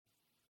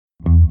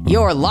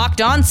Your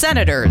Locked On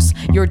Senators,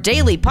 your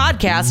daily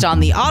podcast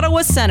on the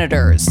Ottawa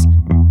Senators.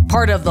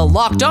 Part of the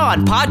Locked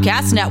On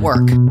Podcast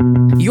Network.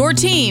 Your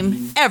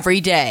team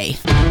every day.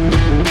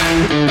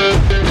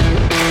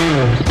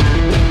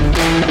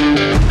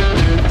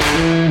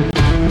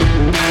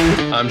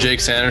 I'm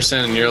Jake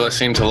Sanderson, and you're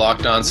listening to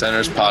Locked On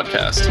Senators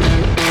podcast.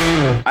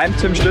 I'm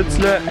Tim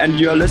Stützle, and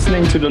you're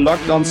listening to the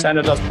Locked On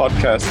Senators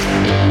podcast.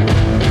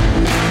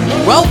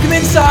 Welcome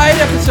inside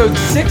episode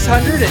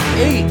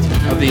 608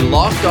 of the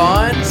Locked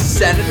On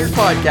Senators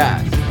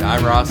podcast.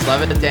 I'm Ross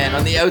Levitan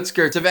on the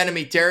outskirts of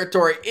enemy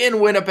territory in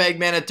Winnipeg,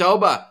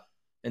 Manitoba.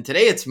 And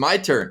today it's my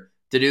turn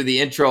to do the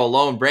intro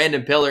alone.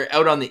 Brandon Pillar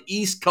out on the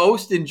East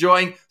Coast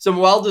enjoying some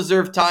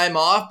well-deserved time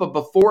off, but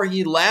before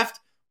he left,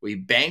 we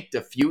banked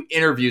a few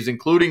interviews,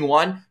 including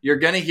one you're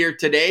going to hear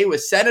today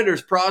with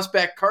Senators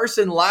prospect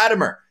Carson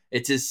Latimer.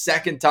 It's his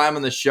second time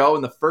on the show,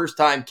 and the first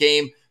time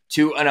came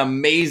to an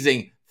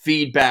amazing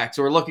feedback.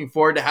 So we're looking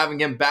forward to having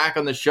him back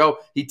on the show.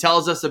 He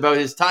tells us about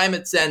his time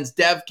at Sens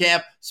Dev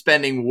Camp,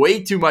 spending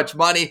way too much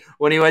money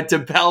when he went to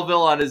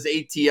Belleville on his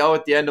ATO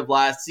at the end of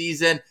last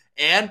season,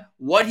 and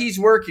what he's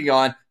working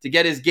on to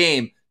get his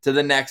game to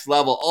the next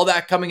level. All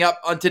that coming up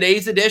on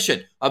today's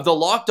edition of the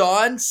Locked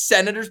On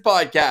Senators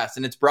podcast,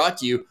 and it's brought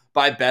to you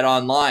by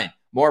BetOnline.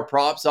 More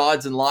props,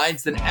 odds, and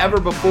lines than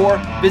ever before.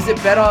 Visit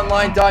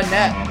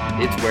betonline.net.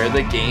 It's where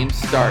the game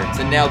starts.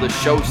 And now the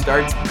show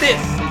starts. This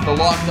is the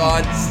Locked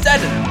On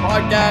Senators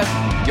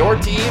podcast, your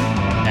team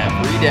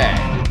every day.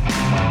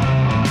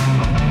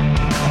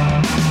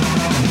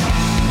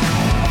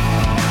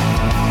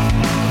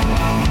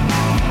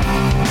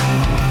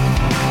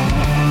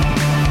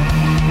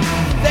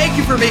 Thank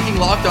you for making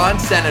Locked On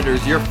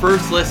Senators your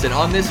first listen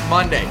on this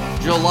Monday,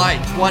 July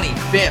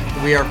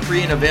 25th. We are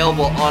free and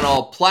available on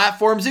all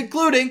platforms,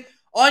 including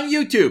on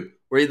YouTube,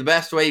 where the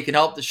best way you can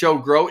help the show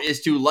grow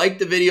is to like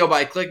the video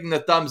by clicking the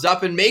thumbs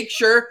up and make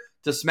sure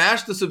to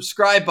smash the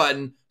subscribe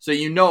button so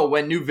you know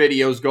when new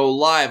videos go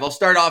live. I'll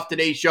start off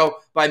today's show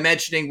by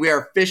mentioning we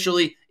are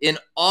officially in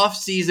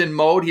off-season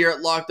mode here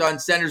at Locked On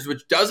Senators,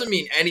 which doesn't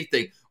mean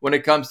anything when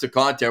it comes to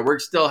content. We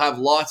still have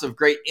lots of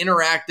great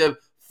interactive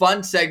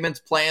fun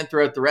segments planned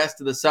throughout the rest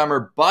of the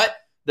summer, but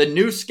the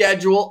new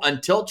schedule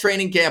until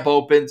training camp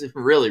opens,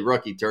 really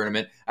rookie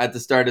tournament at the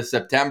start of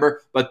September,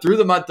 but through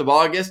the month of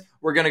August,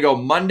 we're going to go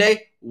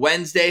Monday,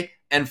 Wednesday,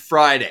 and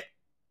Friday,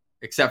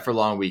 except for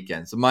long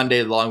weekends. So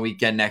Monday, long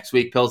weekend next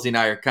week. Pilsy and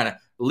I are kind of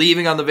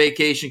leaving on the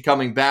vacation,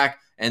 coming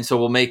back, and so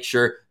we'll make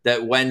sure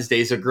that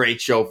Wednesday's a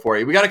great show for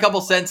you. We got a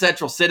couple Sen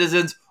Central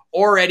citizens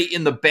already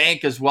in the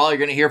bank as well. You're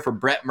going to hear from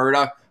Brett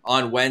Murdoch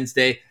on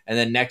Wednesday, and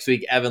then next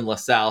week, Evan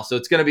LaSalle. So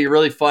it's going to be a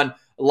really fun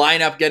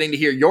lineup, getting to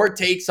hear your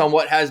takes on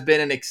what has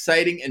been an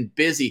exciting and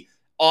busy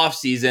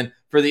offseason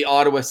for the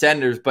Ottawa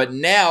Senators. But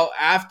now,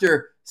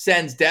 after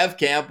Sens Dev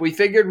Camp, we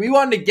figured we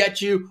wanted to get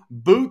you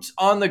boots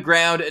on the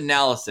ground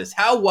analysis.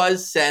 How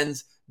was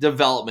Sens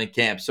development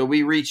camp? So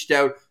we reached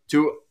out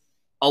to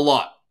a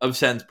lot of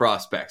Sens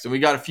prospects, and we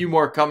got a few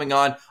more coming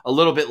on a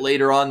little bit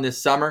later on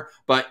this summer.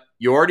 But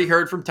you already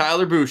heard from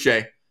Tyler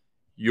Boucher.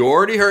 You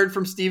already heard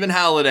from Stephen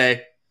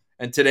Halliday.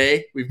 And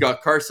today, we've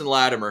got Carson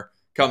Latimer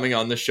coming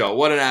on the show.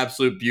 What an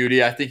absolute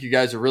beauty. I think you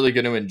guys are really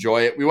going to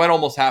enjoy it. We went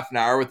almost half an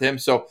hour with him,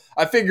 so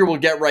I figure we'll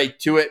get right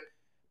to it.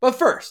 But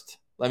first,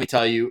 let me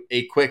tell you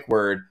a quick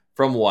word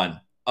from one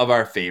of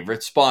our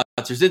favorite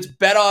sponsors. It's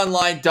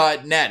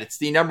betonline.net. It's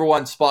the number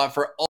one spot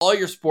for all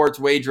your sports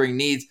wagering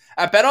needs.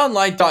 At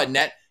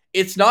betonline.net,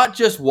 it's not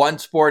just one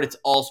sport, it's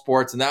all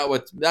sports, and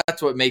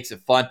that's what makes it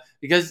fun,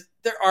 because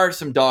there are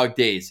some dog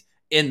days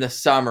in the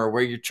summer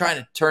where you're trying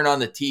to turn on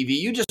the TV.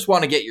 You just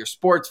want to get your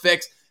sports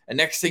fix. And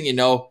next thing you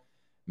know,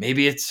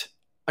 maybe it's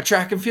a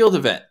track and field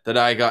event that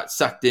I got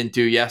sucked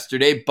into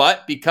yesterday.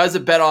 But because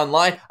of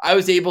BetOnline, I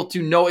was able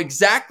to know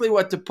exactly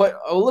what to put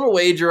a little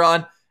wager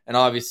on. And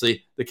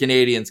obviously, the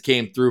Canadians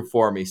came through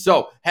for me.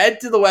 So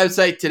head to the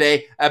website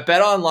today at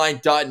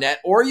betonline.net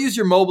or use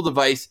your mobile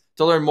device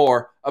to learn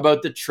more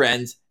about the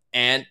trends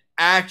and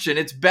action.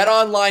 It's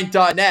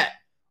betonline.net,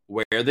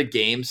 where the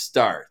game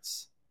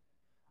starts.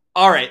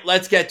 All right,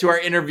 let's get to our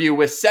interview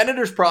with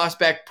Senators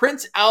prospect,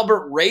 Prince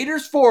Albert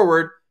Raiders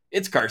forward.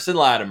 It's Carson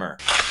Latimer.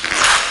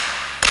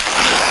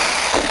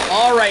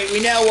 All right,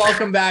 we now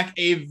welcome back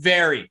a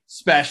very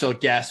special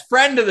guest,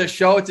 friend of the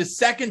show. It's his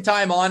second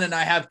time on, and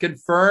I have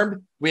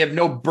confirmed we have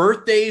no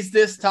birthdays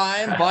this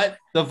time, but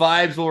the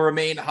vibes will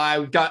remain high.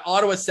 We've got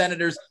Ottawa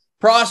Senators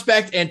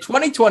prospect and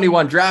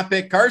 2021 draft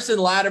pick, Carson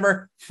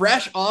Latimer,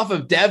 fresh off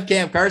of Dev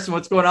Camp. Carson,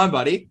 what's going on,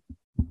 buddy?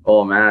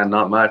 Oh man,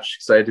 not much.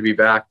 Excited to be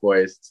back,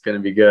 boys. It's going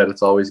to be good.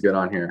 It's always good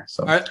on here.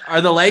 So,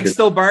 are the legs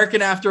still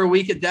barking after a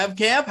week at Dev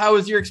Camp? How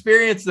was your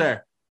experience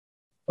there?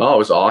 Oh, it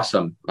was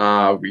awesome.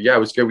 Yeah, it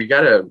was good. We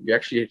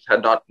actually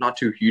had not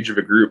too huge of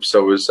a group, so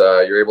it was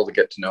you're able to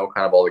get to know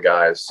kind of all the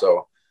guys.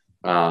 So,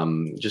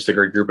 just a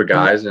great group of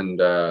guys, and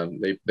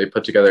they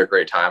put together a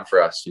great time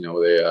for us. You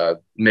know, they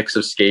mix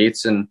of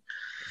skates and a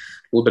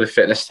little bit of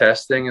fitness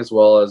testing, as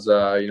well as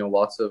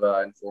lots of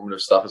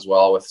informative stuff as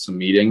well with some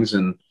meetings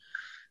and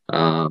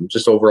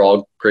just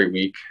overall great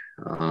week.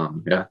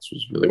 Yeah, this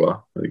was really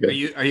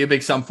good. Are you a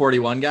big Sum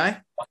 41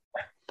 guy?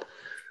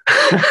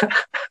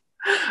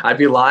 I'd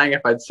be lying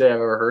if I'd say I've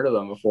ever heard of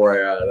them before.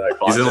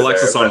 He's an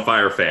Alexis on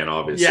Fire fan,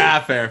 obviously. Yeah,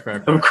 fair.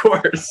 Of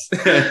course.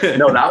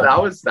 No, that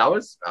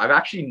was. I've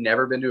actually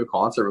never been to a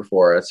concert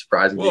before. It's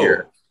surprising to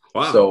hear.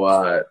 Wow.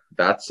 So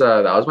that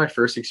was my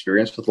first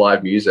experience with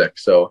live music.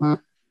 So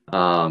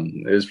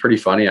it was pretty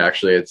funny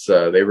actually. It's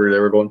they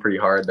were going pretty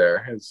hard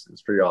there. It's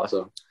pretty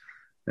awesome.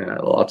 Yeah,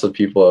 lots of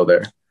people out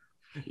there.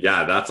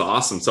 Yeah, that's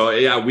awesome. So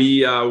yeah,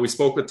 we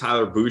spoke with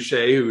Tyler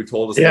Boucher, who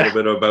told us a little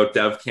bit about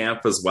Dev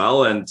Camp as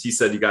well, and he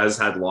said you guys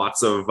had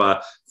lots of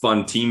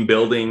fun team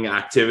building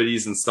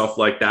activities and stuff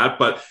like that.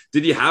 But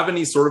did you have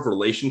any sort of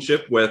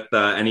relationship with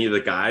any of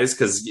the guys?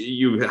 Because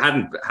you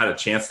hadn't had a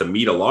chance to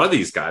meet a lot of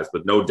these guys,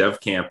 but no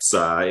Dev Camps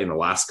in the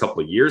last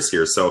couple of years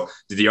here. So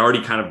did you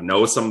already kind of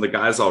know some of the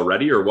guys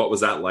already, or what was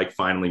that like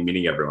finally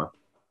meeting everyone?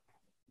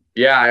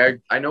 Yeah,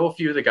 I know a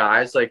few of the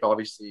guys, like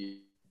obviously.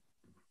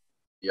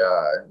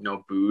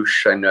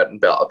 Boosh, I met at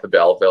the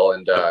Belleville,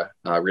 and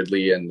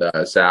Ridley and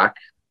Zach.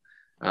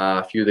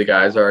 A few of the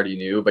guys I already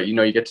knew, but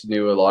you get to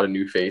know a lot of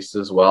new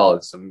faces as well,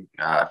 and some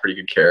pretty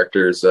good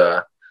characters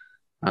you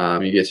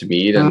get to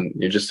meet, and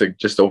you're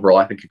just overall,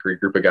 I think, a great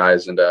group of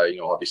guys. And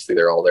obviously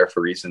they're all there for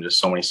a reason. Just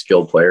so many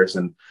skilled players,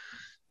 and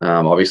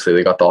obviously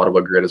they got the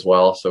Ottawa grid as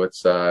well, so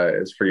it's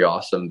pretty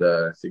awesome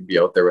to be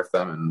out there with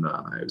them. And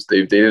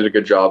they did a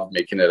good job of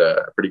making it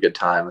a pretty good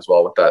time as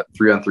well. With that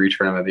 3-on-3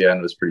 tournament at the end,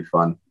 it was pretty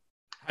fun.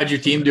 How'd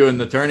your team do in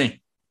the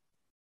tourney?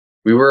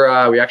 We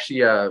were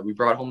we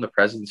brought home the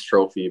President's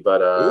Trophy, but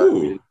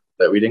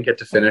we didn't get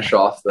to finish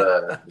off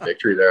the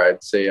victory there.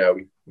 I'd say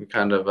we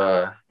kind of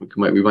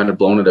we might have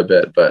blown it a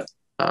bit, but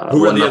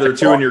who were the other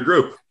two in your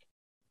group?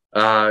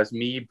 It's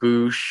me,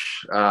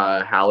 Boosh,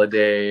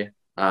 Halliday.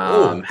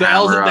 The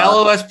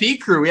LOSP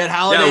crew. We had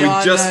Halliday. Yeah,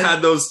 we just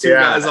had those two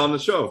guys on the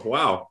show.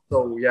 Wow.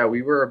 So yeah,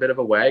 we were a bit of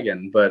a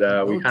wagon, but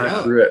we kind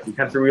of threw it.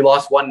 We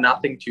lost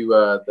 1-0 to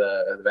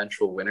the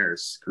eventual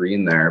winners,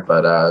 Green there.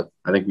 But I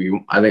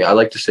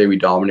like to say we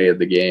dominated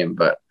the game.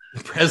 But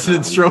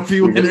President's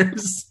Trophy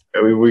winners.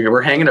 We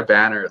were hanging a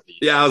banner at least.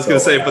 Yeah, I was gonna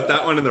say put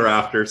that one in the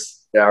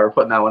rafters. Yeah, we're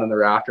putting that one in the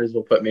rafters.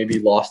 We'll put maybe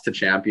lost to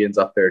champions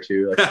up there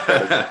too.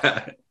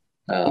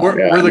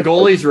 Were the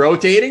goalies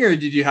rotating, or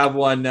did you have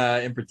one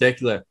in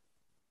particular?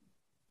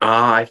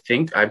 I'm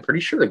pretty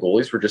sure the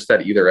goalies were just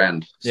at either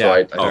end. So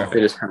I think they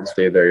just kind of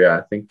stayed there. Yeah,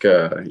 I think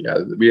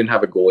we didn't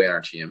have a goalie on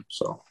our team.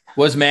 So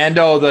was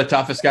Mando the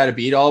toughest guy to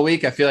beat all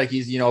week? I feel like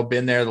he's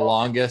been there the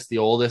longest, the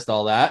oldest,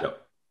 all that. Yep.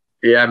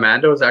 Yeah,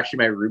 Mando is actually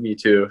my roomie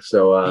too.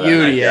 So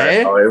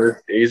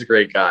he's a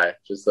great guy,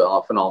 just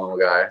a phenomenal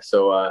guy.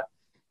 So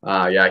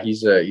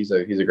he's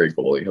a great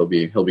goalie.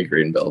 He'll be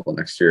great in Belleville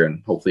next year,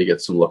 and hopefully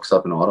get some looks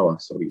up in Ottawa.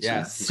 So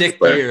sick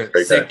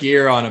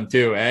gear on him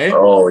too, eh?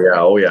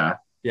 Oh yeah.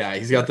 Yeah,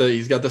 he's got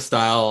the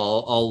style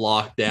all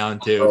locked down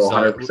too.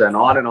 100%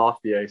 on and off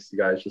the ice. You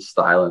guys just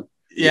styling.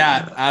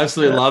 Yeah,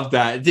 absolutely love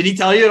that. Did he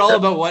tell you at all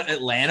about what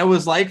Atlanta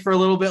was like for a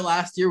little bit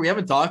last year? We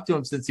haven't talked to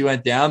him since he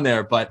went down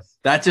there, but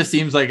that just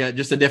seems like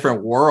just a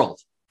different world.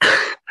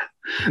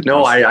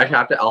 No, I'll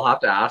have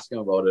to ask him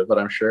about it, but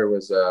I'm sure it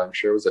was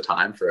a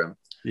time for him.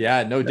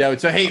 Yeah, no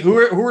doubt. So, hey, who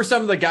were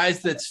some of the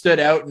guys that stood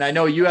out? And I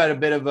know you had a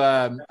bit of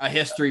a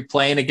history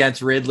playing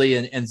against Ridley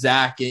and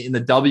Zach in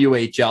the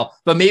WHL,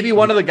 but maybe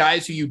one of the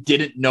guys who you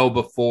didn't know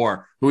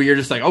before, who you're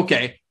just like,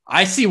 okay,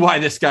 I see why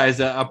this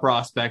guy's a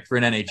prospect for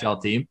an NHL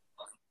team.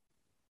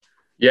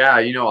 Yeah,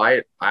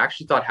 I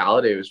actually thought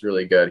Halliday was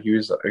really good. He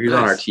was on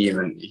our team,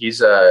 and I think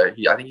he's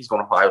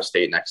going to Ohio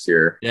State next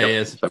year. Yeah, he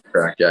is. If I'm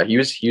correct. Yeah, he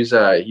was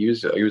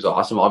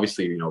awesome.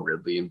 Obviously,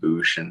 Ridley and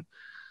Boosh and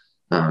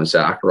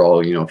Zach are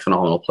all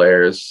phenomenal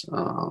players.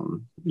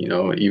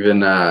 Even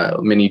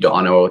Mini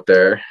Dono out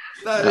there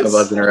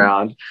buzzing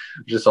around,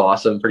 just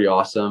awesome, pretty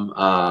awesome.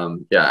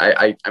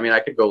 I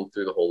could go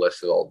through the whole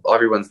list of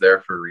everyone's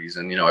there for a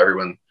reason.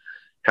 Everyone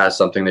has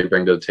something they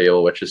bring to the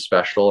table which is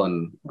special,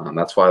 and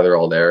that's why they're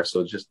all there.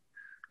 So it's just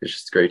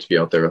great to be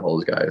out there with all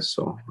those guys.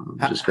 So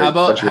just great.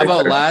 How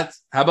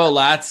about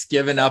Latz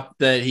giving up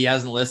that he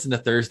hasn't listened to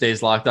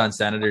Thursday's Locked On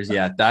Senators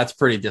yet? That's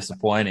pretty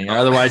disappointing.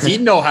 Otherwise,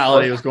 he'd know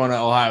Halliday was going to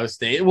Ohio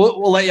State.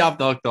 We'll let you off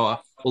the hook though.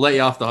 We'll let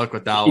you off the hook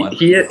with that one.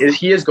 He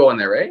is going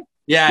there, right?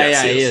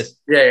 Yeah, he is.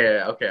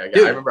 Yeah. Okay,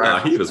 Dude, I remember.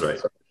 He was right.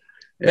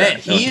 Man,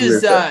 he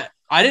is. I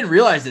didn't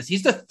realize this.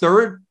 He's the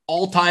third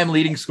all-time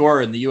leading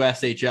scorer in the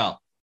USHL.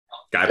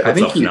 Guy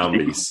puts up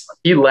numbers.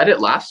 He led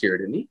it last year,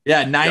 didn't he?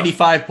 Yeah,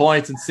 95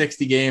 points in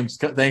 60 games.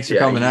 Thanks for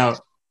coming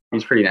out.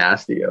 He's pretty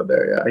nasty out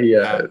there.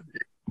 Yeah,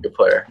 good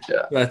player.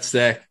 Yeah, that's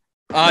sick.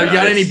 You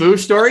got any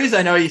Boosh stories?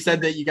 I know you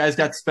said that you guys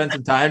got to spend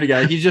some time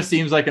together. He just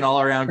seems like an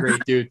all-around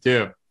great dude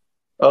too.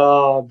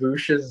 Oh,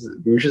 Boosh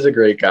is a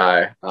great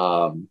guy.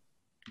 I'll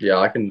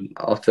have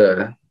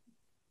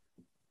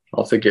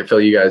to fill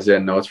you guys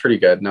in. No, it's pretty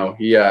good. No,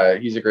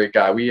 he's a great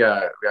guy. We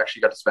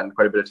actually got to spend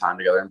quite a bit of time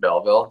together in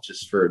Belleville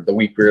just for the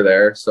week we were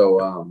there.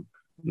 So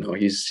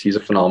he's a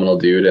phenomenal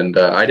dude, and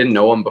I didn't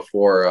know him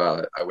before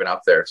I went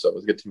up there, so it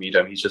was good to meet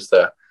him.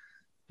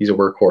 He's he's a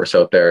workhorse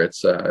out there.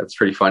 It's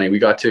pretty funny. We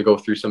got to go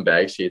through some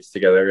bag skates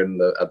together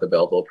at the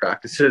Belleville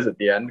practices at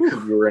the end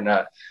because we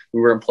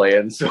weren't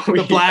playing. So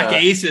the Black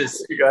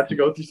Aces. We got to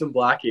go through some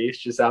Black Ace,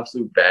 just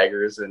absolute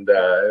baggers, and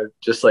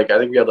just like I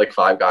think we had like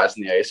 5 guys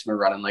in the ice, and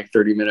we're running like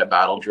 30-minute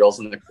battle drills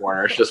in the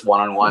corners, just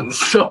one-on-ones.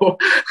 So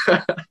we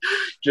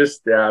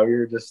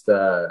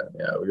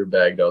were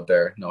bagged out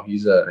there. No,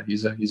 he's a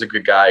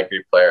good guy,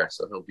 great player.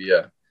 So he'll be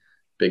a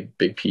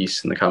big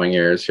piece in the coming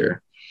years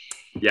here.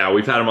 Yeah,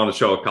 we've had him on the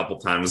show a couple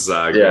times.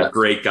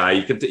 Great guy.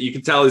 You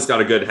can tell he's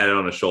got a good head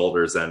on his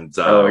shoulders, and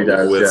he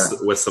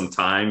does, with some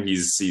time,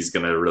 he's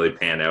going to really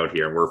pan out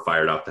here. We're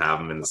fired up to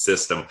have him in the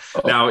system.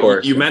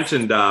 You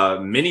mentioned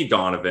mini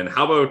Donovan.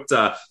 How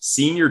about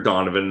senior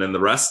Donovan and the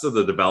rest of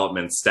the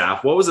development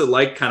staff? What was it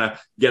like, kind of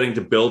getting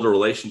to build a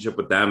relationship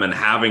with them and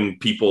having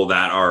people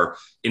that are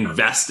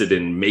invested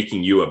in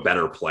making you a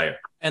better player?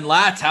 And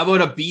Lats, how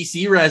about a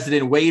BC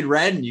resident, Wade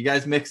Redden? You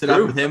guys mix it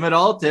up with him at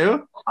all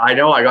too? I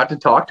know. I got to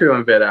talk to him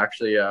a bit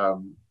actually.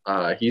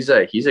 He's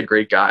a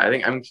great guy. I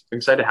think I'm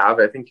excited to have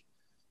it. I think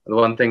the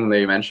one thing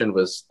they mentioned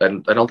was I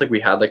don't think we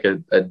had like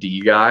a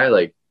D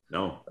guy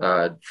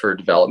for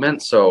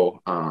development.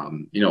 So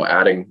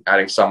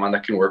adding someone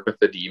that can work with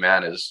the D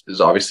man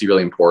is obviously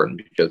really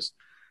important because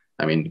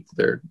I mean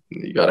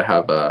you got to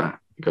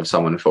have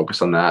someone to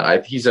focus on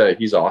that. He's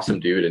awesome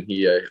dude, and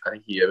I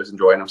think he was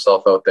enjoying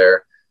himself out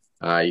there.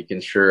 You can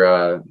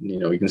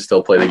he can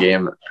still play the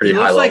game at pretty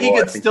high level. He looks like he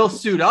could still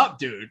suit up,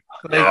 dude.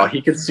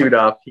 He could suit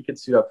up. He could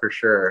suit up for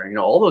sure.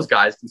 All those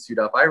guys can suit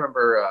up. I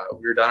remember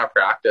we were done our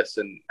practice,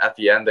 and at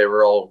the end they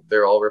were all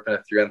ripping a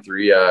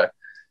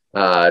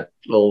 3-on-3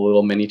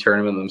 little mini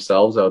tournament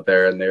themselves out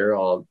there, and they're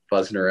all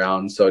buzzing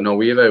around. So no,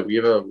 we're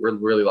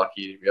really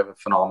lucky. We have a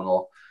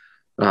phenomenal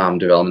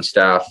development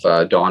staff.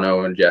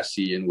 Dono and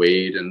Jesse and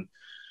Wade, and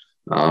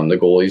the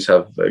goalies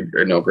have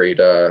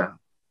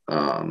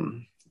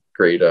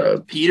great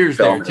Peter's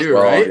there too,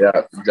 well. Right?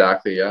 Yeah,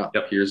 exactly. Yeah.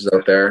 Yep. Peter's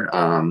out there.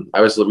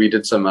 We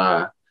did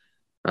some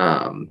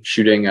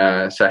shooting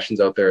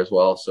sessions out there as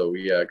well, so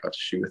we got to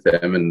shoot with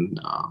them, and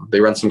they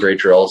run some great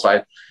drills.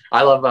 I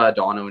love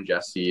Dono and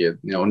Jesse,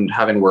 and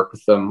having worked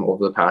with them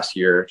over the past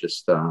year,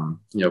 just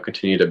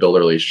continue to build a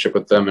relationship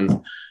with them,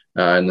 and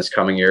in this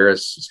coming year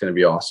it's going to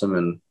be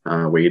awesome,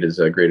 and Wade is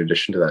a great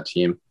addition to that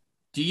team.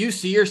 Do you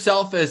see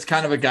yourself as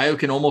kind of a guy who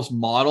can almost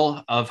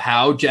model of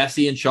how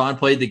Jesse and Sean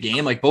played the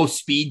game? Like both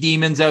speed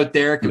demons out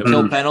there can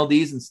kill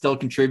penalties and still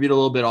contribute a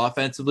little bit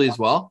offensively as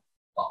well?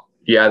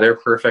 Yeah, they're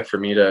perfect for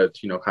me to,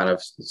 kind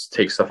of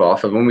take stuff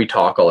off of. When we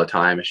talk all the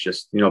time, it's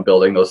just,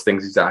 building those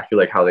things exactly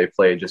like how they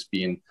play, just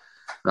being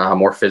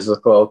more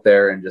physical out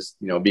there, and just,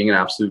 being an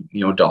absolute,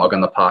 dog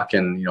on the puck,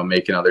 and,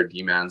 making other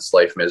D-man's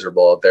life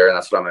miserable out there. And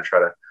that's what I'm going to try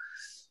to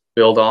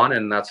build on.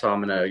 And that's how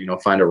I'm going to,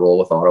 find a role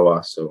with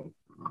Ottawa. So,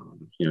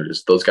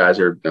 just those guys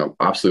are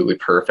absolutely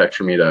perfect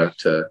for me to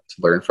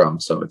learn from.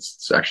 So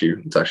it's actually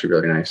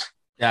really nice.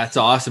 Yeah, it's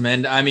awesome.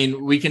 And I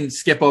mean, we can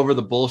skip over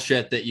the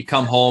bullshit that you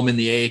come home in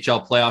the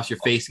AHL playoffs, you're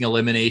facing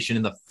elimination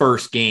in the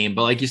first game,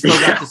 but you still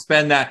got to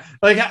spend that.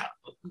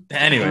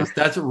 Anyways,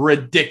 that's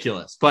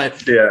ridiculous.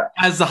 But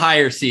as the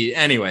higher seed,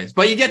 anyways,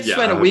 but you get to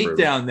spend a week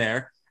down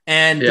there.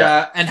 And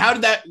how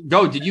did that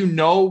go? Did you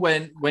know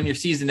when your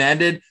season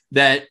ended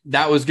that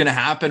was going to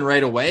happen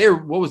right away, or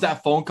what was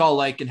that phone call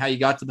like, and how you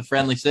got to the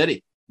friendly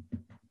city?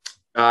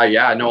 I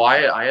had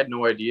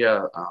no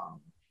idea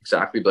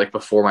exactly,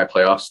 before my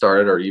playoffs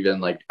started, or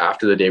even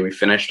after the day we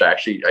finished. I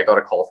got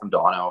a call from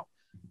Dono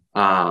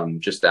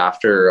just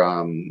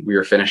after we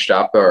were finished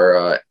up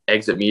our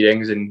exit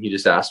meetings, and he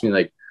just asked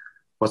me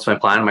what's my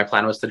plan. My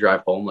plan was to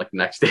drive home the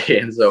next day,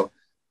 and so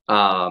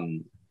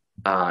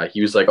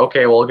he was like,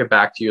 okay, well, I'll get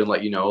back to you and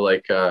let you know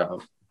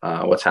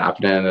what's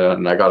happening.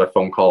 And I got a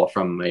phone call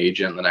from my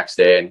agent the next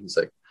day, and he's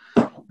like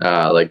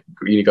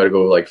you got to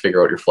go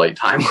figure out your flight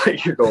time.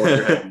 You're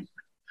going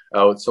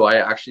out. So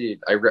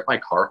I ripped my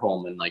car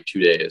home in 2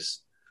 days.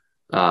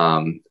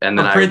 And then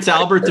from Prince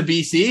Albert to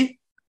BC.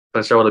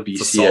 Prince Albert to BC.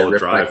 It's a solid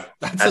drive.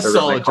 That's a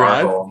solid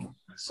drive.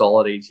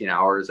 Solid 18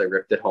 hours. I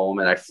ripped it home,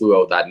 and I flew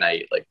out that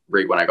night,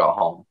 right when I got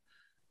home.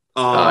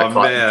 Man.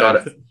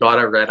 Got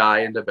a red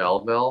eye into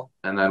Belleville,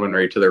 and then went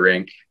right to the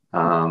rink.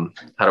 Had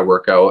a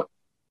workout.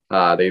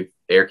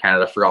 Air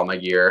Canada forgot my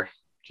gear.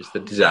 Just a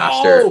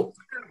disaster. Oh!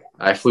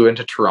 I flew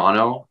into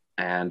Toronto,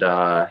 and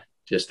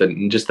just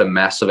a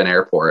mess of an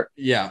airport.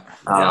 Yeah.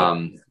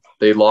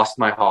 They lost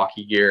my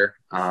hockey gear.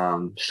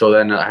 So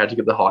then I had to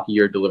get the hockey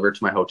gear delivered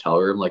to my hotel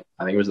room. I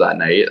think it was that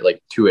night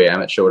at 2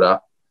 a.m. it showed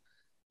up.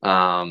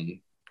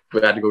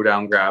 We had to go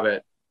down, grab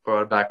it,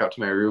 brought it back up to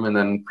my room, and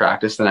then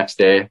practice the next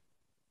day.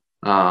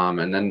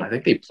 And then I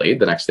think they played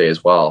the next day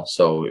as well.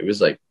 So it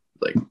was it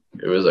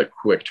was a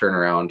quick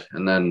turnaround.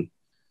 And then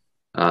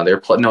they were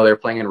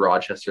playing in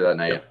Rochester that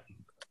night.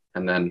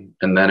 And then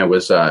it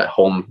was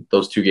home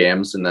those 2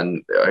 games, and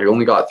then I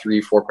only got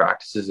 3-4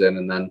 practices in,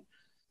 and then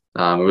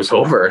it was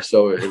over.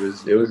 So it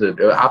was an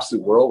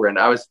absolute whirlwind.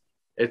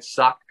 It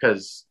sucked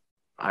because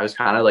I was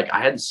kind of I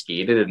hadn't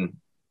skated in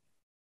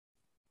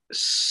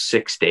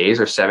 6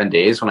 days or 7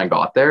 days when I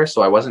got there,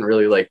 so I wasn't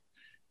really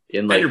in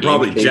And like, you're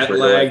probably game shape jet where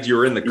you're, lagged. You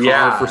were in the car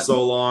Yeah. for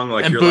so long.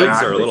 Like And your Boots-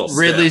 legs are a little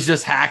Ridley's stiff.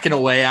 just hacking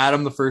away at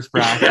him the first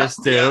practice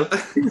too.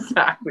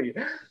 exactly.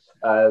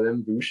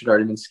 Then Boosh had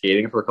already been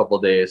skating for a couple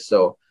of days.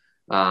 So,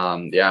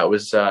 it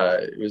was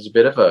a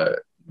bit of a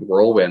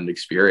whirlwind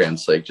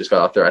experience. Like, just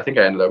got out there. I think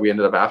we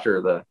ended up after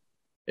I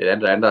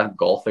ended up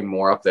golfing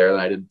more up there than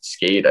I did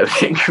skate, I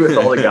think, with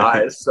all the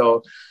guys.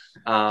 So,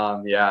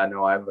 I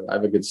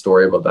have a good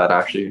story about that,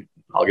 actually.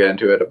 I'll get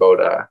into it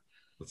about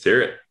Let's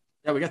hear it.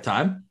 Yeah, we got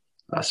time.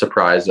 a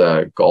surprise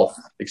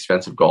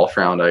expensive golf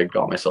round I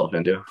got myself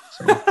into.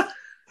 So,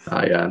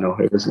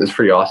 it was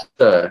pretty awesome.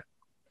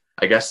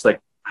 I guess, like,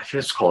 I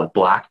should just call it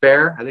Black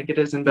Bear. I think it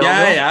is in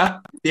Belleville. Yeah.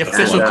 The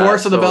official And,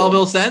 course of the so-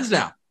 Belleville Sens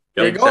now.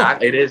 There you go.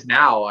 Exactly. It is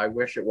now. I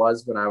wish it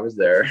was when I was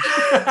there.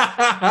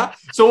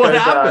 So what But,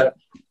 happened?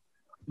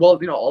 Well,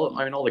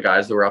 all the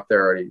guys that were up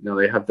there already,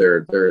 they have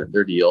their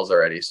deals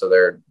already, so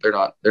they're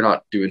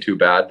not doing too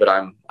bad. But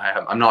I'm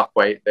not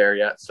quite there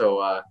yet.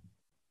 So,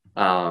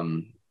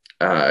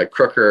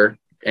 Crooker,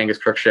 Angus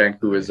Crookshank,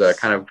 who was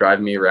kind of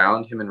driving me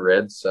around, him and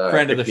Rids,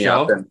 Friend of the picked me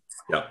show. up and,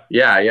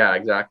 Yeah. yeah,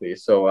 exactly.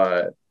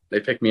 So they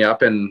picked me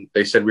up and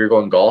they said we were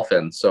going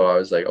golfing. So I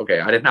was like,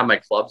 okay, I didn't have my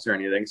clubs or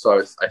anything,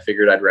 so I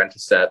figured I'd rent a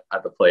set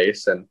at the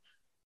place, and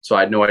so I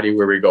had no idea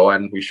where we were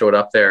going. We showed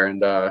up there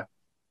and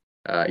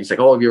he's like,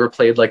 "Oh, have you ever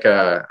played like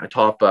a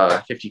top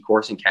 50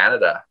 course in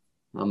Canada?"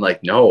 I'm like,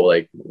 "No,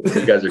 like,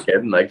 you guys are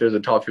kidding. Like, there's a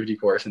top 50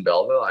 course in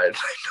Belleville." I had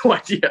no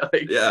idea.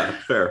 Like, Yeah,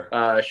 fair.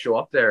 show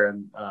up there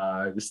and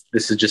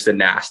this is just a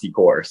nasty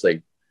course.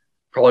 Like,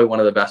 probably one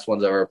of the best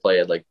ones I've ever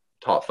played, like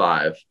top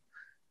 5.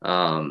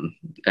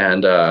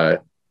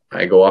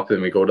 I go up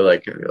and we go to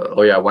like,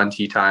 one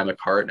tee time, a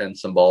cart and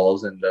some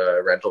balls and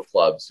rental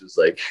clubs. It was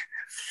like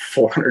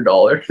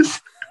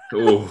 $400.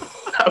 Ooh,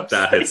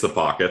 that hits the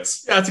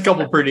pockets. That's a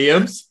couple per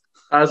diems.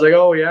 I was like,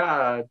 oh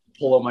yeah,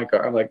 pull out my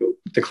car. I'm like,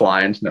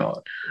 declined.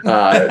 No,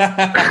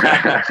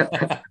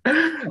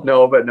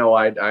 no,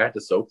 I had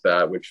to soak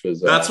that, which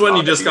was That's when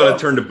you just got to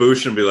turn to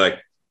Boosh and be like,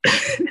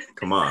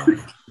 "Come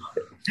on,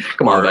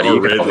 come on, buddy, or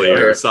you can help me Ridley out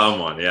or here."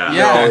 someone." Yeah,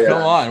 Yeah, Oh, yeah.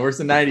 come on. Where's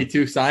the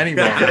 92 signing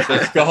bonus?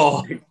 Let's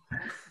go.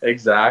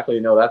 Exactly.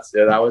 No, that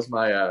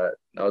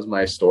was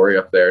my story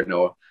up there.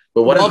 No,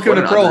 but Welcome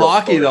to an pro unreal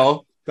hockey, story.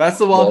 though. That's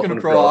the welcome Welcome to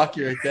to pro pro.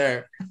 hockey right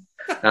there.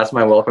 That's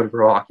my welcome to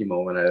pro hockey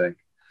moment, I think.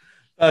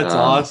 That's Um,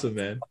 awesome,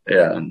 man.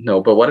 Yeah,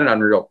 no, but what an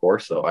unreal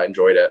course, though. I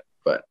enjoyed it,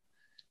 but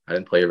I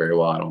didn't play very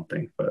well, I don't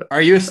think. But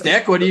Are you a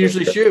stick? What do you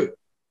usually shoot?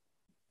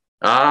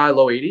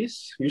 low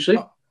 80s usually.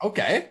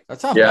 Okay,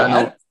 that's not Yeah,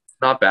 bad. no,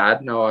 not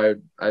bad. No,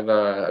 I've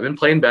been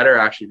playing better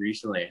actually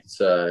recently.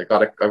 It's I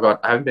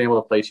haven't been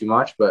able to play too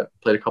much, but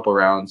played a couple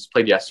rounds.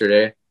 Played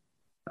yesterday.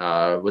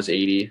 Was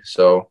 80,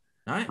 so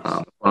Nice. one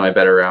of my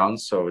better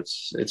rounds. So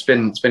it's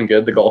been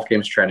good. The golf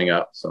game's trending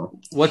up. So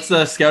What's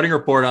the scouting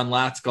report on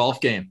Lat's golf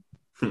game?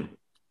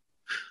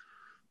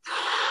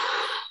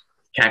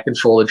 can't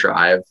control the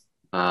drive.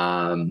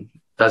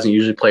 Doesn't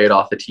usually play it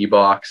off the tee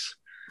box.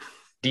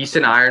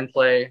 Decent iron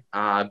play,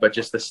 but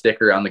just the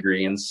stick around the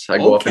greens. I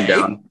go up and Okay.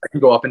 down. I can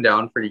go up and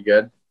down pretty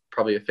good.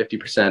 Probably a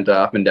 50%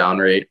 up and down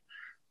rate.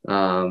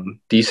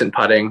 Decent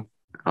putting.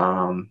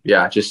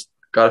 Just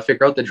got to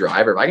figure out the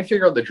driver. If I can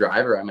figure out the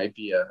driver, I might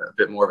be a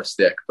bit more of a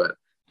stick, but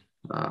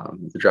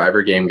the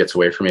driver game gets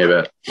away from me a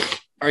bit.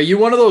 Are you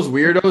one of those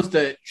weirdos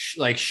that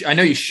I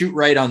know you shoot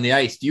right on the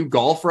ice. Do you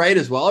golf right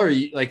as well? Or are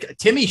you like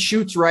Timmy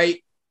shoots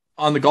right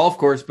on the golf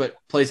course, but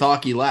plays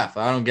hockey left?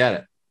 I don't get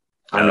it.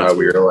 I'm not a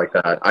weirdo like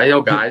that. I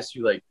know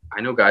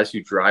guys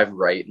who drive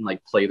right and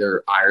like play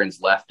their irons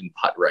left and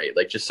putt right.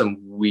 Like just some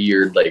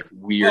weird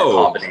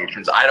Whoa.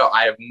 combinations.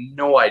 I have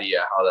no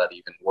idea how that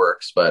even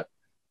works, but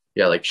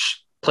yeah, like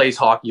plays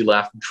hockey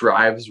left,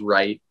 drives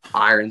right,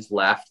 irons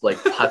left, like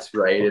putts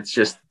right. It's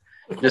just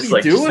What are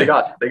you doing?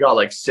 they got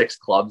like 6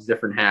 clubs,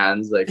 different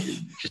hands, like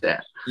just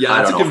Yeah, I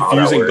that's a don't know how that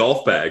confusing works.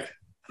 golf bag.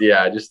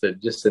 yeah, just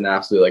an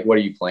absolute like, what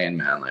are you playing,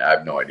 man? Like I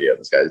have no idea what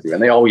this guy's doing.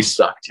 They always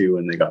suck too,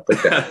 and they got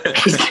like that.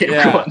 Just game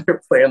Yeah. going.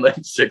 They're playing like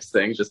 6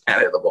 things, just can't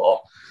hit the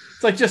ball.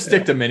 It's like just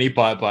stick to mini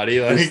putt, buddy.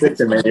 Just Like, stick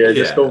to mini.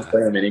 Just Yeah. go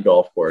play a mini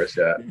golf course.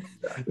 Yeah.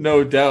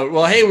 no doubt.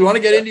 Well, hey, we want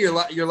to get into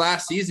your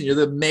last season. You're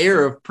the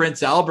mayor of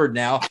Prince Albert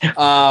now.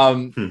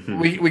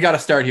 We got to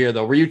start here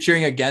though. Were you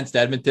cheering against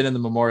Edmonton in the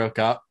Memorial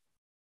Cup?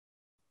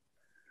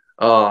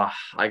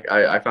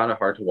 I found it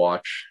hard to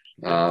watch.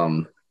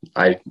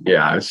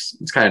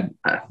 It's kind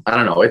of, I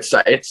don't know.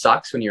 It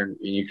sucks when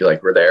you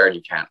like, we're there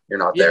and you're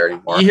not there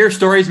anymore. You hear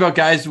stories about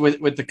guys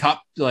with the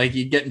cup, like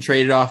you getting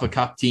traded off a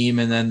cup team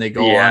and then they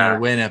go on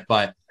and win it,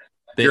 but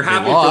You're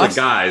happy for lost.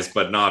 the guys,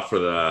 but not for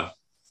the.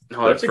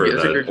 No, it's a for great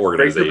the great group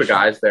organization. of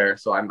guys there.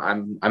 So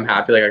I'm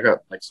happy. Like I got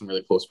like some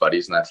really close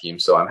buddies in that team,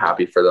 so I'm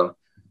happy for them.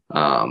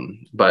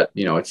 But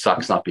it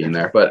sucks not being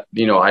there. But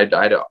I had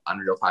an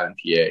unreal time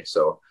in PA,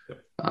 so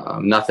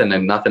nothing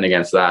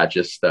against that.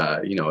 Just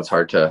it's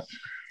hard to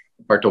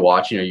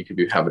watch. You could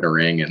be having a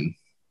ring and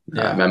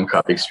Mem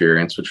Cup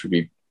experience, which would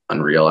be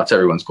unreal. That's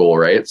everyone's goal,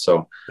 right?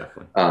 So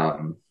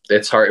Definitely.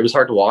 it's hard. It was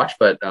hard to watch,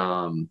 but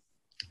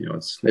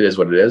it is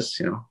what it is.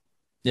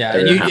 Yeah,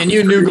 and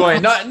you knew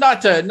going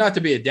not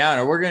to be a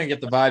downer. We're gonna get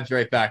the vibes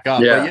right back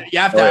up. Yeah. But you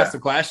have to ask the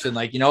question,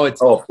 like,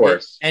 it's of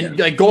course.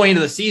 like going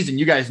into the season,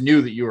 you guys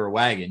knew that you were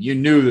wagon. You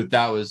knew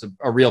that was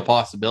a real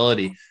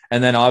possibility.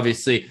 And then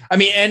obviously, I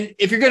mean, and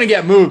if you're gonna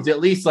get moved, at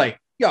least like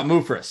you got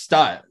moved for a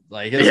stud.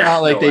 Like it's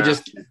not like they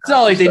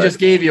just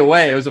gave you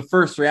away. It was a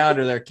first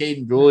rounder there.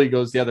 Caden Gooley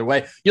goes the other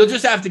way. You'll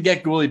just have to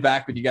get Gooley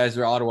back when you guys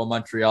are Ottawa,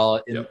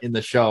 Montreal in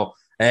the show.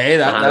 Hey,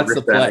 that's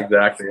the play.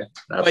 Exactly.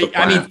 That's the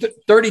plan. I mean,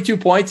 32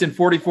 points in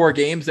 44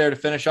 games there to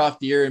finish off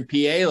the year in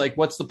PA. Like,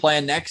 what's the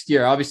plan next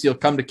year? Obviously, you'll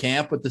come to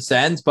camp with the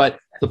Sens, but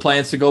the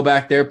plan's to go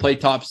back there, play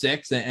top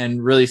six,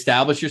 and really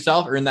establish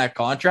yourself, earn that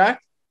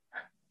contract.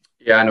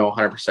 Yeah, I know,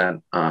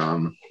 100%.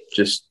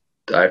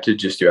 I have to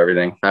just do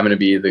everything. I'm going to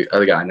be the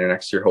other guy in there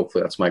next year.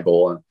 Hopefully, that's my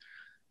goal.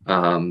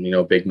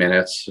 And big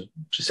minutes,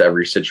 just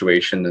every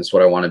situation is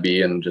what I want to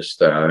be, and just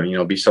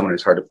be someone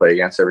who's hard to play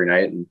against every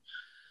night. And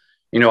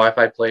if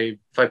I play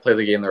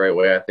the game the right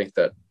way, I think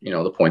that,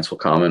 the points will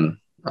come. And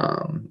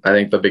I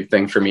think the big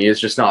thing for me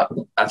is that's not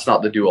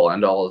the do all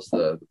end all is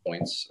the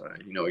points.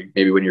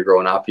 Maybe when you're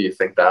growing up, you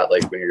think that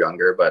like when you're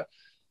younger, but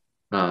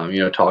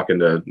talking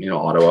to,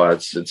 Ottawa,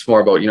 it's more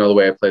about, the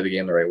way I play the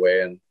game the right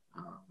way. And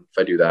if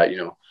I do that,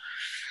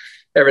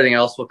 everything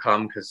else will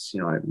come because,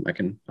 I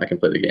can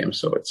play the game.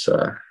 So it's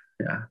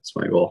it's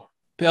my goal.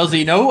 Pilsy,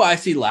 you know who I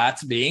see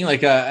Lats being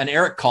like an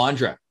Eric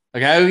Condra. A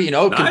guy who,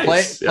 can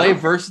play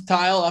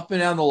versatile up and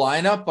down the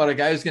lineup, but a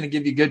guy who's going to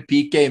give you good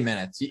peak game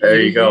minutes.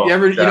 There you go. You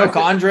ever,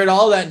 Condra at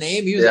all, that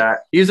name? He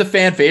was a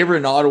fan favorite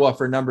in Ottawa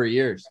for a number of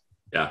years.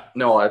 Yeah.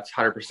 No, that's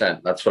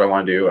 100%. That's what I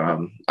want to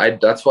do.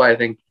 That's why I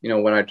think,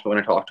 when I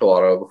talked to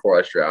Ottawa before I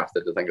was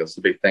drafted, I think that's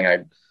the big thing I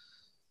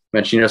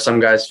mentioned.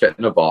 Some guys fit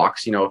in a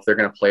box. If they're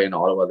going to play in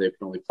Ottawa, they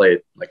can only play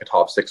like a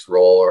top six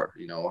role, or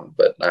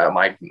but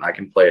I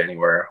can play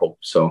anywhere. I hope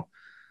so.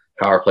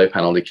 Power play,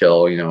 penalty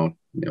kill.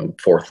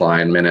 Fourth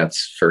line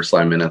minutes, first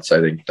line minutes.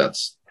 I think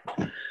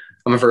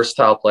I'm a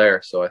versatile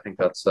player, so I think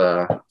that's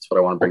what I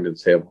want to bring to the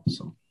table.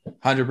 So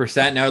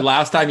 100%. Now,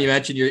 last time you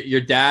mentioned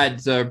your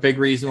dad's a big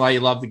reason why you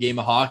love the game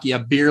of hockey, a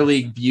beer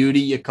league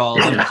beauty, you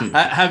call him.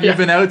 Have you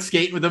been out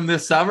skating with him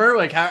this summer?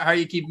 Like, how are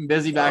you keeping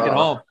busy back at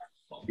home?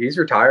 He's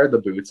retired the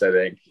boots, I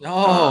think.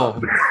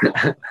 Oh,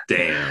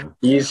 damn.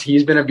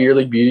 He's been a beer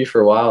league beauty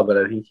for a while, but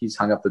I think he's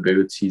hung up the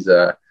boots. He's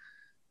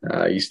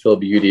still a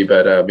beauty,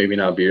 but maybe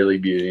not beer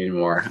league beauty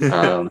anymore.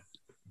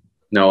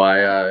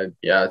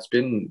 It's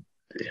been,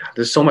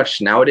 there's so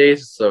much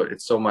nowadays. So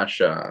it's so much,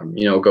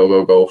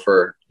 go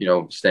for,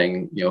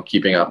 staying,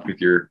 keeping up with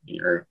your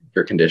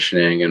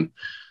conditioning. And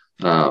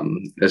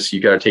you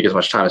got to take as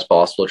much time as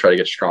possible to try to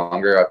get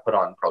stronger. I put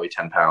on probably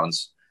 10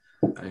 pounds.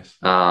 Nice.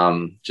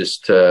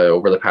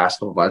 Over the past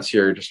couple of months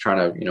here, just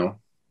trying to,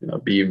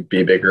 be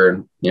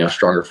bigger and,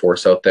 stronger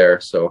force out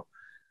there. So,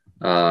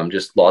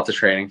 just lots of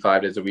training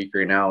 5 days a week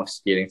right now,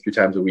 skating 3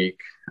 times a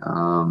week.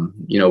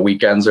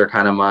 Weekends are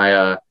kind of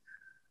my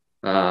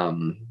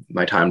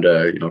my time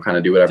to, kind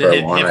of do whatever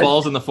I want. Hit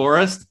balls in the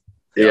forest.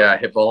 Yeah.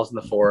 Hit balls in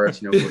the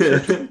forest,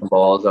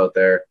 balls out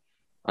there.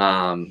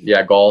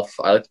 Golf.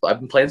 I've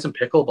been playing some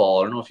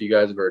pickleball. I don't know if you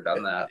guys have ever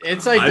done that.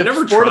 It's like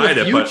the sport of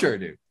the future,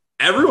 dude.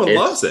 Everyone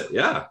loves it.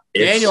 Yeah.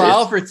 Daniel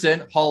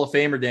Alfredson, Hall of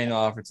Famer Daniel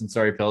Alfredson.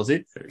 Sorry,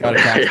 Pilsy. Got to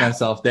catch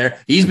myself there.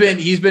 He's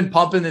been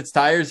pumping its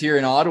tires here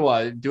in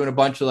Ottawa, doing a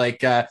bunch of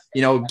get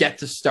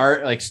to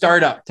start, like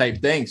startup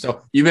type things.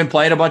 So you've been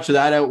playing a bunch of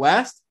that out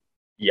west?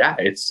 Yeah,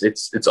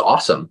 it's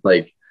awesome.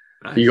 Like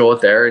nice. You go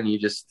out there and you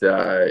just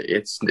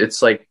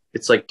it's like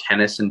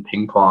tennis and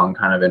ping pong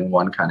kind of in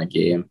one kind of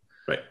game.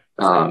 Right.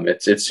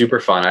 It's super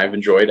fun. I've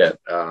enjoyed it.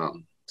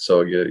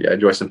 So I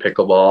enjoy some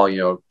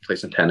pickleball, play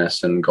some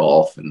tennis and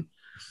golf and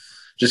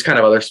just kind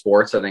of other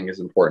sports. I think is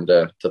important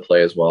to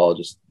play as well.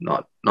 Just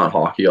not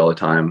hockey all the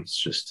time. It's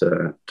just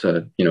to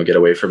get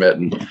away from it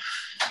and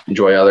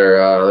enjoy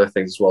other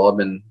things as well. I've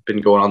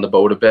been going on the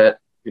boat a bit,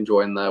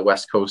 enjoying the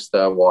West Coast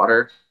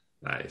water.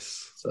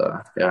 Nice.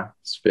 So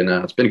it's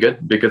been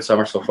good. Been a good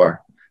summer so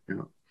far.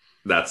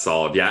 That's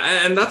solid.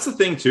 Yeah. And that's the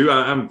thing too.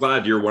 I'm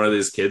glad you're one of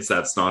these kids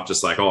that's not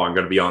just like, oh, I'm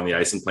going to be on the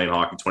ice and playing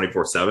hockey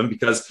 24/7,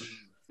 because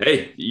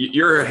hey,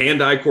 your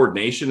hand-eye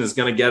coordination is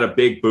going to get a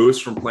big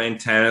boost from playing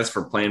tennis,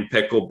 from playing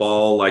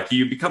pickleball. Like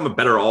you become a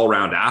better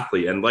all-around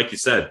athlete. And like you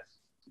said,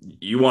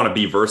 you want to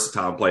be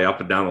versatile and play up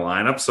and down the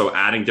lineup. So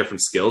adding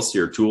different skills to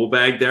your tool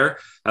bag there,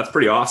 that's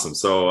pretty awesome.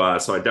 So I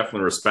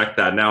definitely respect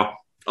that. Now,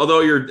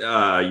 although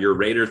your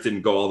Raiders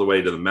didn't go all the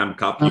way to the Mem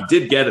Cup, you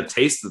did get a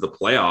taste of the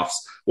playoffs.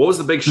 What was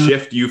the big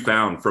shift you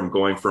found from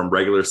going from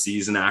regular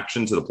season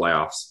action to the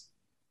playoffs?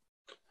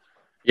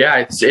 Yeah,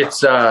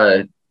 it's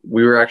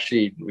we were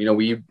actually,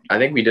 I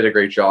think we did a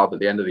great job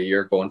at the end of the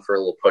year going for a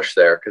little push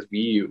there, because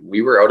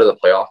we were out of the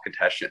playoff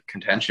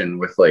contention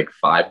with like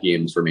 5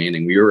 games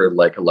remaining. We were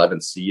like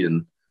 11th seed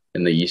in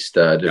the East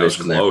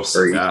division there, or East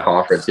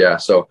Conference. Yeah.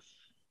 So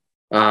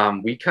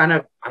we kind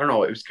of, I don't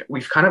know,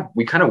 we kind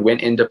of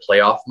went into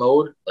playoff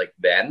mode like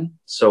then.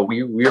 So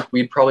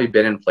we'd probably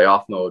been in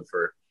playoff mode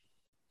for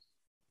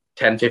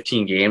 10,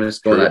 15 games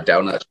going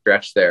down that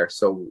stretch there.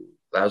 So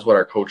what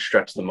our coach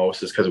stretched the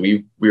most, is because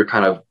we were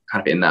kind of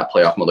in that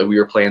playoff mode. Like, we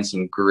were playing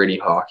some gritty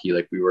hockey.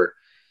 Like, we were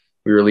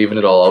leaving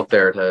it all out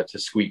there to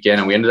squeak in,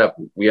 and we ended up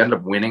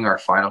winning our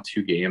final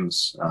 2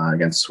 games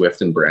against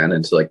Swift and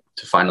Brandon to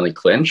finally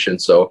clinch.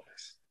 And so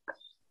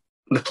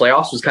the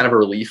playoffs was kind of a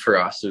relief for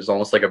us. It was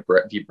almost like a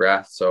deep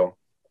breath. So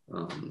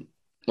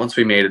once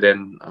we made it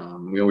in,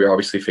 we were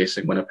obviously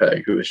facing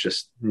Winnipeg, who was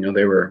just,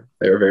 they were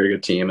a very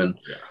good team, and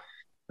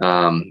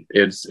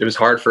it was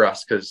hard for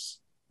us because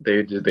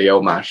they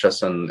outmatched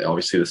us on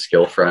obviously the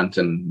skill front,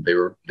 and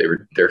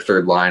their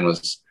third line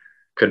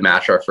could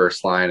match our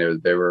first line.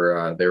 They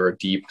were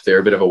deep. They were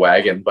a bit of a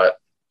wagon, but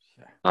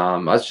I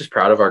was just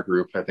proud of our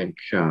group. I think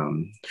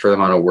for the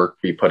amount of work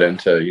we put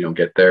into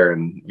get there,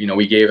 and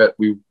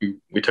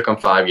we took them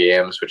 5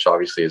 games, which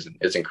obviously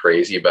isn't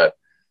crazy, but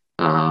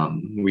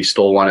we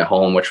stole one at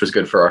home, which was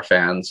good for our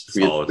fans.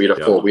 We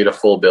had a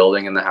full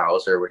building in the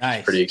Hauser, which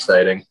is pretty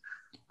exciting.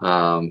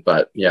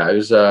 But yeah, it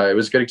was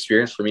a good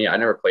experience for me. I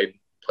never played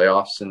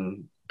playoffs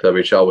in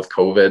WHL with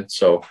COVID,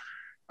 so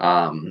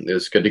it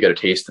was good to get a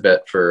taste of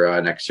it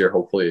for next year.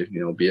 Hopefully,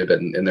 be a bit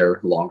in there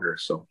longer.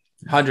 So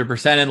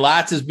 100%. And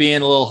Lats is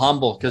being a little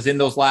humble because in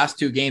those last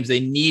 2 games, they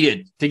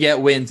needed to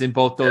get wins in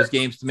both those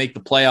games to make the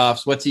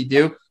playoffs. What's he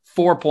do?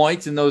 4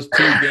 points in those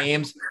 2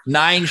 games,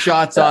 9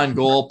 shots on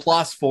goal,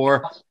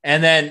 +4.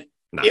 And then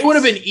It would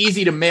have been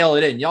easy to mail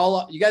it in.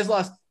 You guys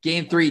lost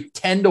game 3,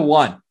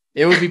 10-1.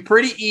 It would be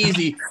pretty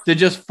easy to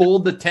just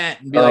fold the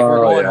tent and be like,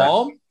 we're going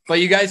home. But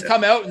you guys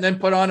come out and then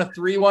put on a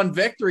 3-1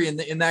 victory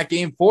in that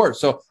game 4.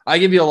 So I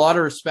give you a lot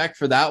of respect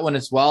for that one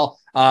as well.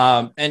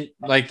 And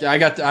like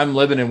I'm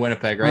living in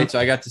Winnipeg, right? So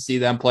I got to see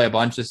them play a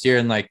bunch this year.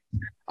 And like,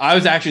 I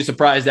was actually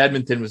surprised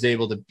Edmonton was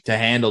able to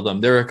handle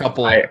them. There were a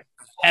couple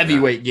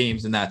heavyweight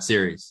games in that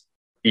series.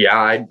 Yeah,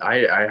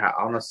 I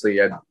honestly,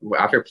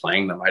 after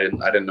playing them, I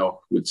didn't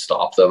know who would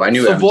stop them. I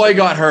knew Savoy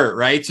got hurt,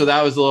 right? So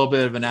that was a little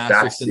bit of an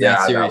asterisk in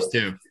that series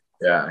too.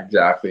 Yeah,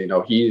 exactly.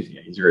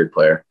 He's a great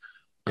player.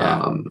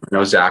 I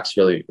know Zach's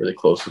really, really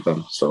close with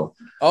them. So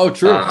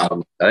true. I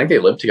think they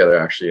lived together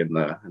actually in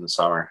the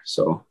summer.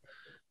 So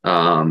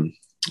I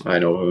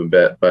know him a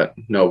bit, but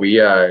no, we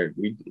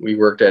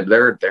worked at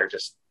they're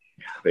just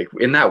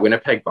in that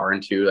Winnipeg barn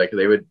too. Like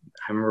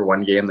I remember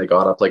one game they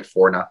got up like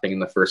 4-0 in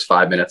the first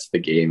 5 minutes of the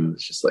game. It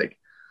was just like,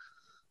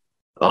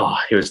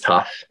 it was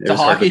tough. It's a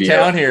hockey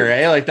town here,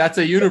 eh? Like that's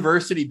a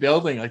university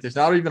building. Like there's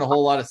not even a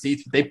whole lot of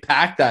seats. They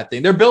packed that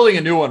thing. They're building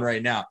a new one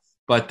right now,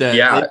 but they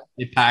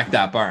packed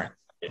that barn.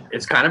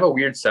 It's kind of a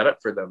weird setup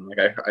for them. Like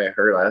I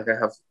heard, I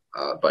have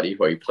a buddy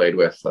who he played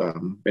with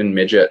in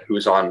midget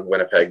who's on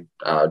Winnipeg,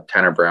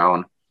 Tanner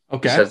Brown.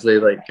 Okay. He says they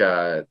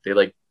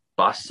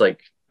bus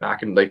like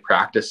back and like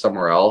practice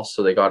somewhere else,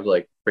 so they got to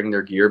like bring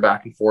their gear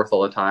back and forth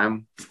all the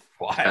time.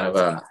 Wild. Kind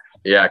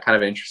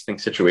of an interesting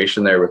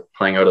situation there with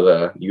playing out of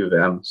the U of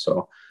M.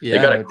 So they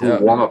got a cool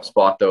warm up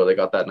spot though. They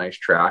got that nice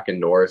track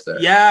indoors there.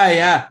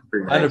 Yeah,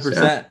 100%.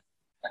 Nice,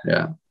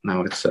 yeah.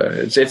 No, it's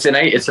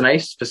a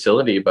nice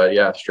facility, but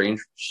yeah,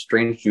 strange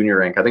junior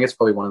rink. I think it's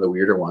probably one of the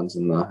weirder ones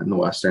in the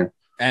Western.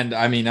 And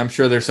I mean, I'm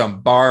sure there's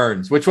some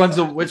barns. Which one's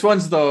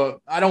the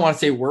I don't want to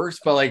say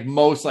worst, but like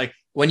most, like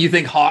when you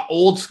think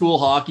old school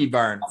hockey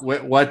barn,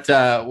 what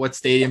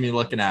stadium are you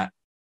looking at?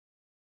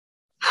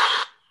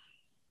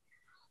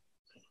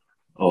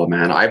 Oh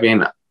man, I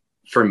mean,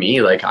 for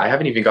me, like I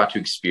haven't even got to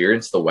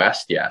experience the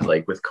West yet.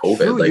 Like with COVID,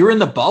 true, you were in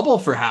the bubble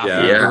for half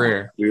your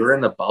career. We were in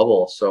the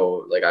bubble,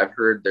 so like I've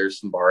heard there's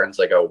some barns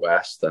like out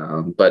west,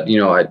 but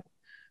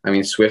I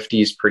mean,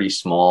 Swifty's pretty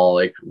small.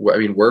 Like, I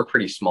mean, we're a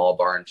pretty small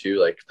barn too.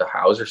 Like the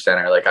Hauser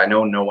Center. Like I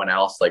know no one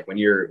else. Like when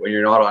you're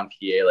not on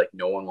PA, like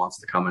no one wants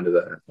to come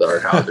into our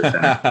Hauser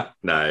Center.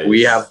 Nice.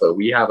 We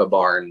have a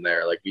barn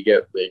there. Like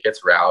it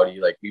gets rowdy.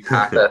 Like we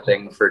pack that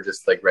thing for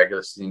just like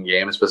regular season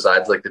games.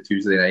 Besides like the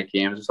Tuesday night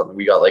games or something,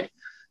 we got like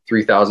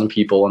 3,000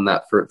 people in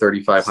that for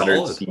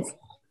 3,500 seat.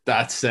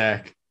 That's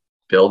sick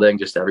building.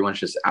 Just everyone's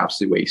just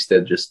absolutely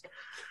wasted. Just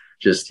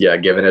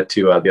giving it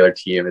to the other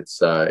team.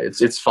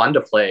 It's fun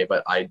to play,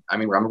 but I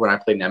mean, remember when I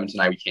played in Edmonton,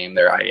 I became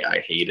there.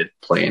 I hated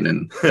playing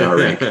in a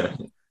rink.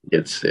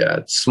 It's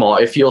small.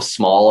 It feels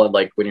small, and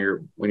like when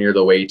you're the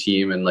away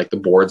team and like the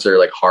boards are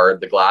like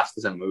hard, the glass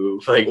doesn't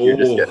move. Like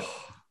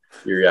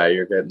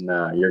you're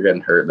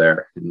getting hurt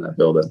there in that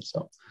building.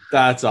 So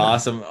that's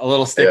awesome. A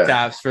little stick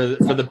taps for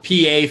the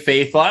PA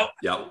faithful.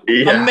 Yep.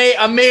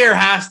 A mayor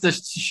has to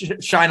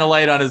shine a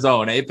light on his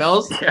own, eh,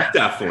 Pills? Yeah.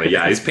 Definitely.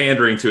 Yeah, he's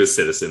pandering to his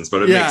citizens,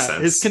 but it makes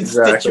sense. His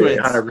constituents. Exactly,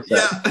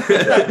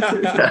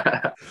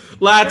 100%.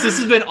 Lads, this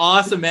has been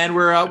awesome, man.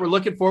 We're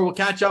looking forward. We'll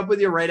catch up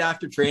with you right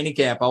after training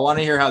camp. I want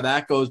to hear how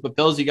that goes. But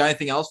Pills, you got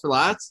anything else for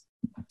Lads?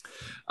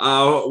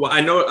 Well,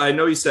 I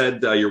know you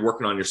said you're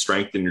working on your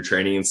strength and your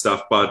training and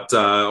stuff, but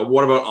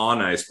what about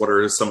on ice? What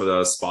are some of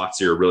the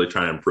spots you're really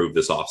trying to improve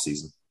this off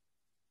season?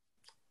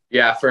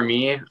 Yeah, for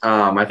me,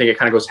 I think it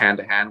kind of goes hand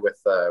to hand with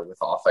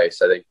off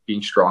ice. I think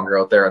being stronger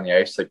out there on the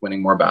ice, like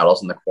winning more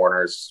battles in the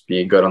corners,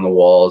 being good on the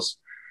walls,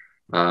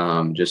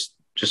 just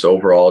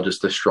overall,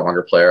 just a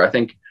stronger player. I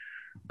think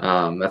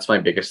that's my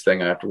biggest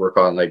thing I have to work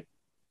on. Like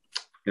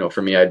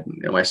for me,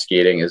 my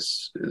skating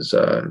is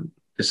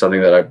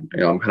something that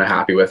I'm kind of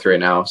happy with right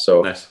now.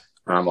 So Nice.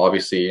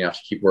 Obviously you have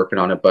to keep working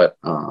on it, but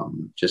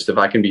just if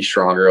I can be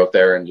stronger out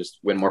there and just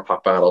win more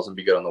puck battles and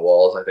be good on the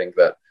walls, I think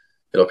that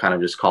it'll kind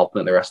of just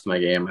complement the rest of my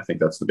game. I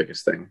think that's the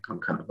biggest thing I'm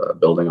kind of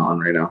building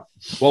on right now.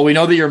 Well, we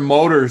know that your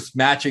motor's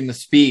matching the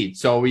speed,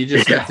 so we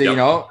just have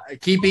to,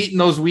 keep eating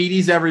those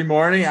Wheaties every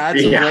morning, add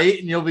some weight,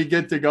 and you'll be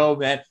good to go,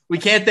 man. We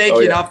can't thank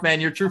you enough,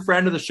 man. You're a true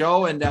friend of the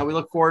show, and we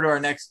look forward to our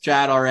next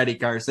chat already,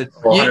 Carson.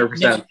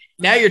 100%.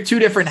 Now you're 2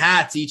 different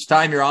hats each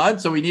time you're on,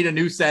 so we need a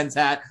new Sens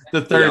hat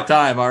the third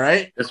time, all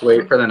right? Just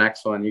wait for the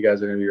next one. You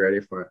guys are going to be ready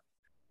for it.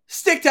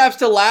 Stick taps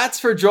to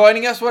Lats for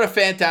joining us. What a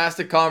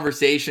fantastic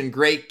conversation.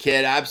 Great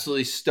kid.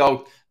 Absolutely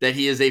stoked that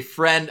he is a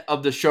friend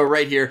of the show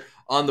right here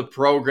on the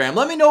program.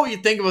 Let me know what you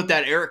think about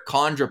that Eric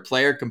Condra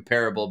player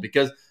comparable,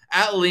 because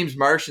at Leames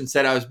Martian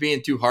said I was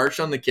being too harsh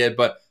on the kid,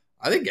 but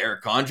I think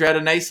Eric Condra had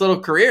a nice little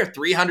career,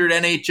 300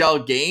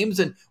 NHL games,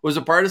 and was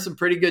a part of some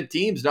pretty good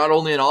teams, not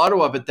only in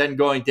Ottawa, but then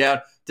going down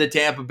to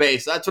Tampa Bay.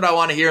 So that's what I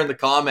want to hear in the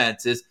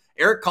comments is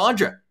Eric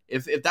Condra.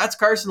 If that's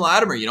Carson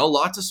Latimer,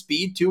 lots of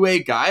speed,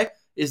 two-way guy,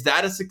 is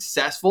that a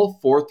successful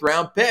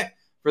 4th-round pick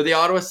for the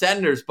Ottawa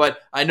Senators? But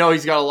I know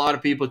he's got a lot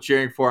of people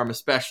cheering for him,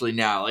 especially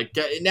now. Like,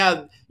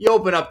 now you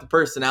open up the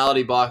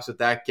personality box with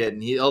that kid,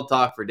 and he'll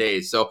talk for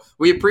days. So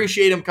we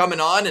appreciate him coming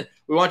on, and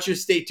we want you to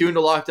stay tuned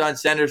to Locked On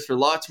Senators for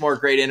lots more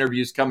great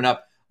interviews coming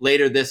up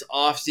later this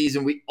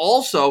offseason. We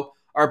also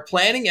are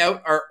planning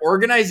out our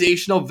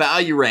organizational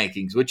value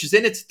rankings, which is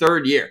in its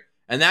 3rd year.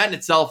 And that in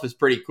itself is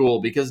pretty cool,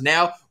 because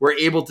now we're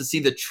able to see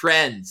the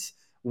trends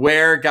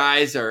where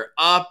guys are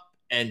up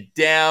and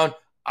down.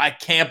 I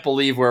can't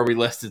believe where we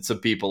listed some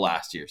people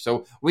last year.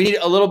 So we need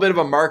a little bit of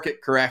a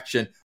market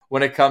correction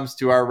when it comes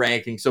to our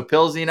ranking. So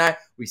Pilsy and I,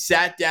 we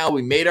sat down,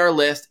 we made our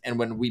list, and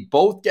when we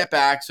both get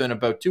back, so in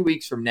about 2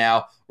 weeks from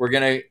now, we're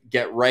going to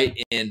get right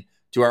in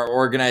to our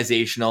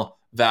organizational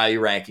value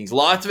rankings.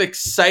 Lots of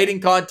exciting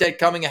content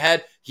coming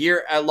ahead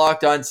here at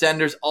Locked On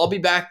Senators. I'll be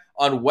back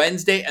on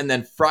Wednesday, and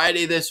then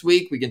Friday this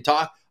week, we can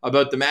talk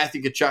about the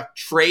Matthew Tkachuk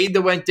trade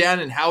that went down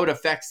and how it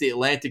affects the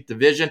Atlantic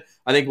Division.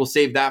 I think we'll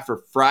save that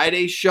for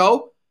Friday's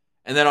show.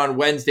 And then on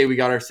Wednesday, we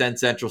got our Sens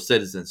Central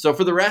Citizens. So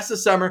for the rest of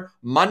summer,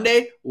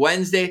 Monday,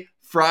 Wednesday,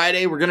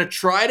 Friday, we're going to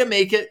try to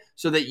make it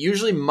so that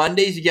usually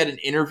Mondays you get an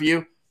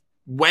interview.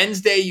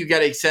 Wednesday, you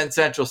get a Sens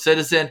Central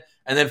Citizen.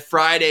 And then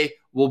Friday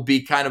will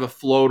be kind of a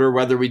floater,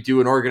 whether we do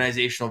an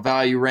organizational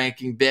value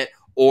ranking bit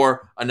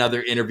or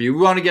another interview.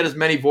 We want to get as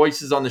many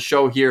voices on the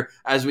show here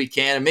as we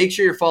can. And make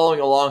sure you're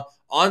following along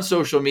on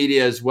social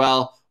media as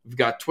well. We've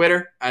got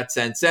Twitter at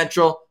Sens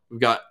Central.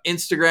 We've got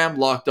Instagram,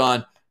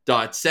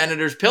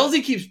 LockedOn.Senators.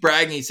 Pilsy keeps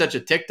bragging he's such a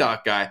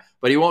TikTok guy,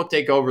 but he won't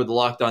take over the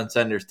Locked On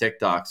Senators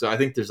TikTok. So I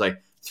think there's like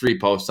 3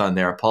 posts on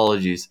there.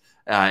 Apologies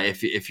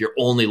if you're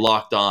only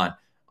locked on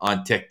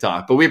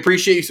TikTok. But we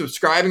appreciate you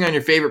subscribing on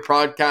your favorite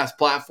podcast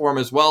platform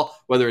as well,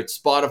 whether it's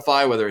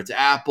Spotify, whether it's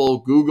Apple,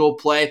 Google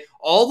Play,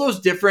 all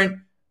those different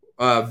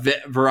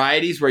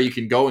varieties where you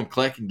can go and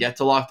click and get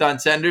to Locked On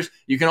Senators.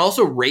 You can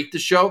also rate the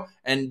show,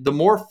 and the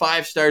more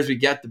 5 stars we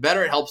get, the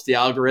better it helps the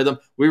algorithm.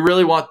 We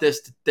really want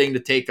this thing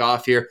to take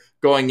off here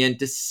going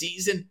into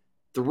season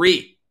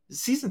 3.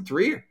 Season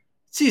 3 or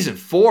season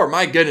 4?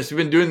 My goodness, we've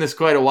been doing this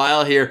quite a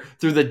while here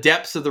through the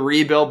depths of the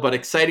rebuild, but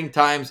exciting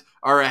times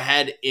are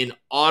ahead in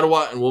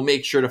Ottawa, and we'll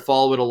make sure to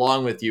follow it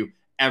along with you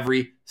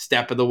every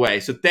step of the way.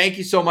 So thank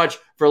you so much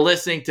for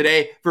listening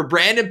today. For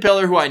Brandon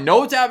Pillar, who I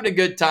know is having a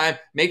good time,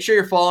 make sure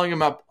you're following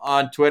him up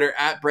on Twitter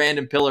at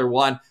Brandon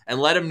Pillar1 and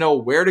let him know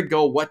where to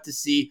go, what to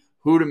see,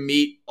 who to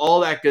meet,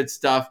 all that good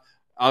stuff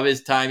of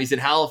his time. He's in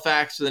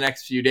Halifax for the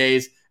next few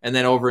days and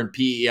then over in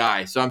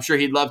PEI. So I'm sure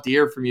he'd love to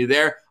hear from you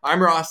there.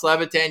 I'm Ross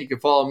Levitan. You can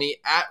follow me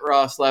at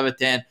Ross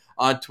Levitan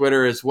on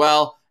Twitter as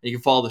well. You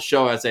can follow the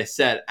show, as I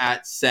said,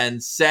 at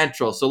Sens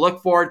Central. So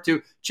look forward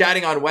to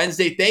chatting on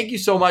Wednesday. Thank you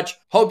so much.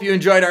 Hope you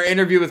enjoyed our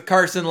interview with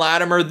Carson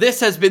Latimer. This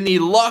has been the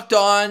Locked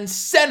On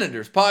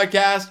Senators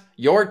podcast,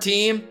 your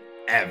team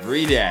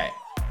every day.